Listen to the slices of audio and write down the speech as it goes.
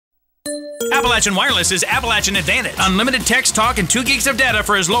Appalachian Wireless is Appalachian Advantage. Unlimited text, talk, and 2 gigs of data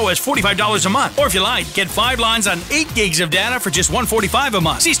for as low as $45 a month. Or if you like, get 5 lines on 8 gigs of data for just $145 a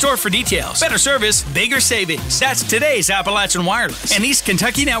month. See store for details. Better service, bigger savings. That's today's Appalachian Wireless, an East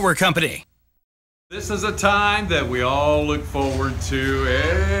Kentucky network company. This is a time that we all look forward to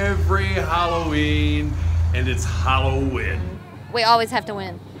every Halloween, and it's Hal-O-Win. We always have to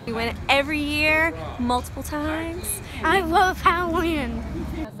win. We win it every year, multiple times. I love Halloween.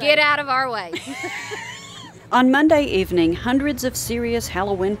 Get out of our way. On Monday evening, hundreds of serious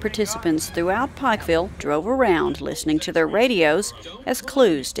Halloween participants throughout Pikeville drove around listening to their radios as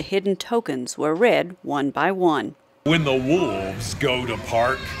clues to hidden tokens were read one by one. When the wolves go to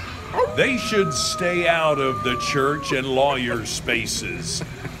park, they should stay out of the church and lawyer spaces.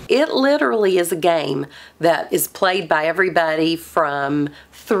 It literally is a game that is played by everybody from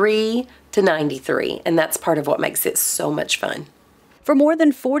 3 to 93, and that's part of what makes it so much fun. For more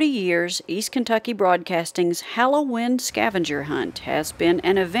than 40 years, East Kentucky Broadcasting's Hal-O-Win Scavenger Hunt has been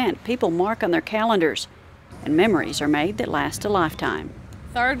an event people mark on their calendars, and memories are made that last a lifetime.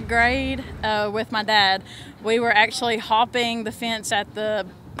 3rd grade with my dad, we were actually hopping the fence at the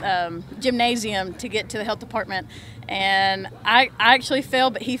gymnasium to get to the health department, and I actually fell,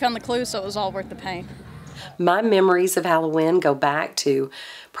 but he found the clue, so it was all worth the pain. My memories of Halloween go back to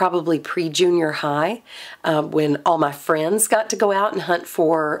probably pre-junior high, when all my friends got to go out and hunt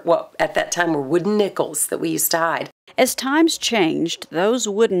for what at that time were wooden nickels that we used to hide. As times changed, those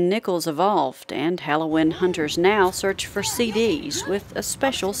wooden nickels evolved, and Halloween hunters now search for CDs with a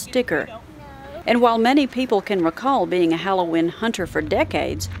special sticker. And while many people can recall being a Halloween hunter for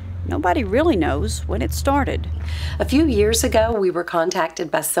decades, nobody really knows when it started. A few years ago, we were contacted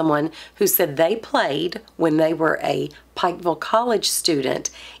by someone who said they played when they were a Pikeville College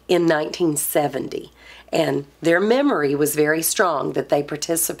student in 1970. And their memory was very strong that they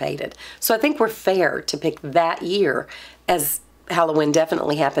participated. So I think we're fair to pick that year, as Halloween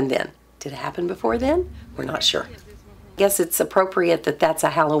definitely happened then. Did it happen before then? We're not sure. I guess it's appropriate that that's a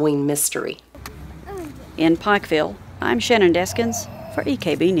Halloween mystery. In Pikeville, I'm Shannon Deskins for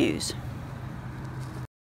EKB News.